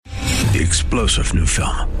The explosive new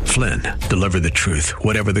film, Flynn, Deliver the Truth,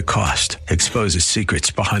 Whatever the Cost, exposes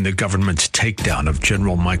secrets behind the government's takedown of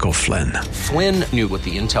General Michael Flynn. Flynn knew what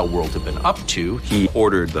the intel world had been up to. He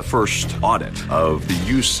ordered the first audit of the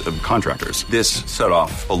use of contractors. This set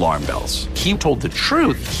off alarm bells. He told the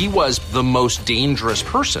truth. He was the most dangerous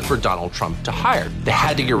person for Donald Trump to hire. They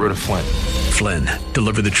had to get rid of Flynn. Flynn,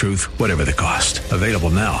 Deliver the Truth, Whatever the Cost. Available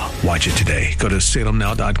now. Watch it today. Go to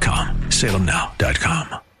salemnow.com.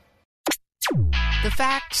 salemnow.com. The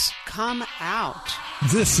facts come out.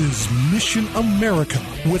 This is Mission America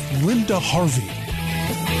with Linda Harvey.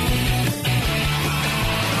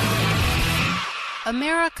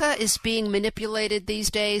 America is being manipulated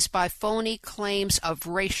these days by phony claims of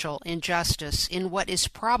racial injustice in what is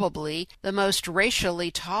probably the most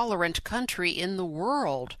racially tolerant country in the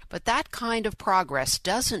world. But that kind of progress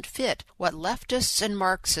doesn't fit what leftists and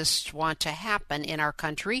Marxists want to happen in our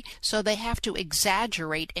country, so they have to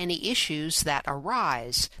exaggerate any issues that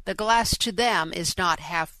arise. The glass to them is not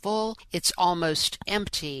half full, it's almost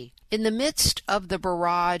empty. In the midst of the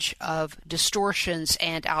barrage of distortions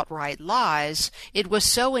and outright lies, it was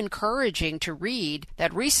so encouraging to read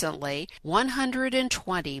that recently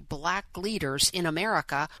 120 black leaders in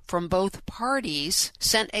America from both parties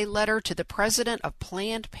sent a letter to the president of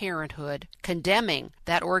Planned Parenthood condemning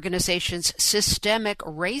that organization's systemic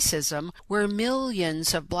racism where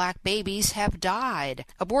millions of black babies have died.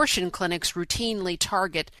 Abortion clinics routinely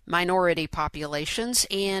target minority populations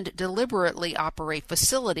and deliberately operate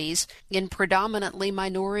facilities in predominantly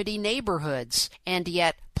minority neighborhoods, and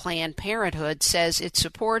yet Planned Parenthood says it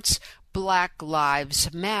supports Black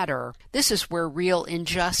Lives Matter. This is where real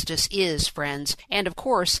injustice is, friends, and of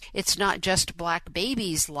course, it's not just black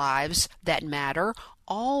babies' lives that matter.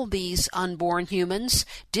 All these unborn humans,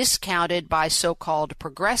 discounted by so-called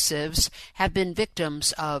progressives, have been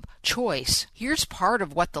victims of choice. Here's part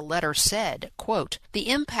of what the letter said, quote, "The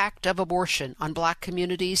impact of abortion on black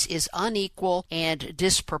communities is unequal and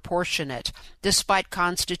disproportionate. Despite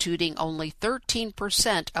constituting only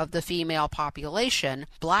 13% of the female population,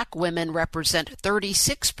 black women represent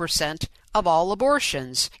 36% of all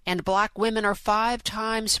abortions, and black women are 5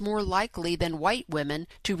 times more likely than white women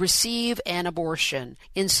to receive an abortion.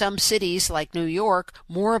 In some cities like New York,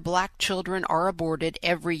 more black children are aborted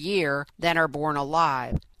every year than are born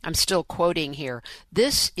alive." I'm still quoting here.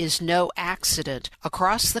 This is no accident.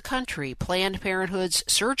 Across the country, Planned Parenthood's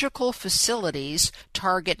surgical facilities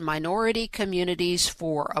target minority communities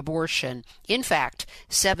for abortion. In fact,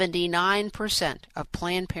 79% of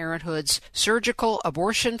Planned Parenthood's surgical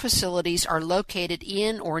abortion facilities are located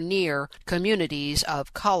in or near communities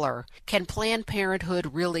of color. Can Planned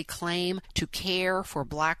Parenthood really claim to care for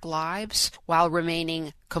black lives while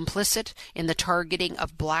remaining complicit in the targeting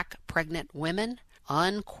of black pregnant women?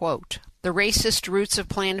 Unquote. The racist roots of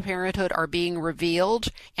Planned Parenthood are being revealed,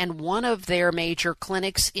 and one of their major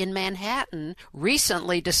clinics in Manhattan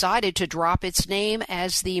recently decided to drop its name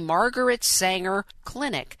as the Margaret Sanger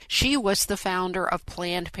Clinic. She was the founder of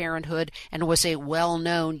Planned Parenthood and was a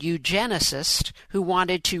well-known eugenicist who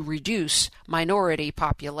wanted to reduce minority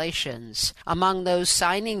populations. Among those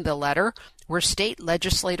signing the letter were state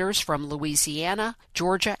legislators from Louisiana,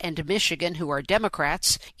 Georgia, and Michigan who are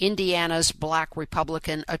Democrats, Indiana's black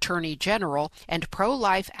Republican Attorney General, and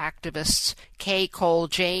pro-life activists Kay Cole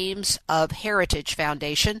James of Heritage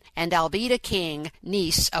Foundation and Alveda King,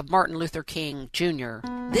 niece of Martin Luther King, Jr.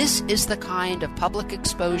 This is the kind of public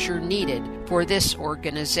exposure needed for this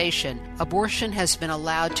organization. Abortion has been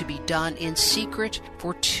allowed to be done in secret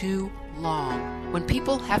for too long. When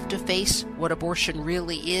people have to face what abortion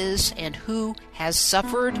really is and who has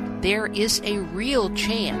suffered, there is a real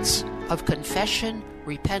chance of confession,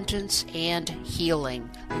 repentance, and healing.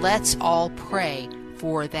 Let's all pray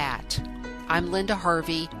for that. I'm Linda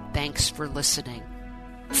Harvey. Thanks for listening.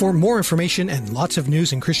 For more information and lots of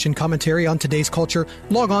news and Christian commentary on today's culture,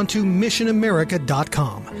 log on to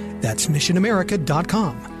missionamerica.com. That's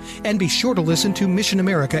missionamerica.com. And be sure to listen to Mission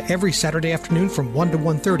America every Saturday afternoon from 1 to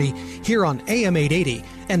 1:30 here on AM 880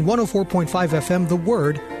 and 104.5 FM The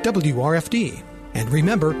Word, WRFD. And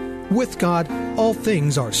remember, with God, all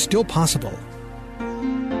things are still possible.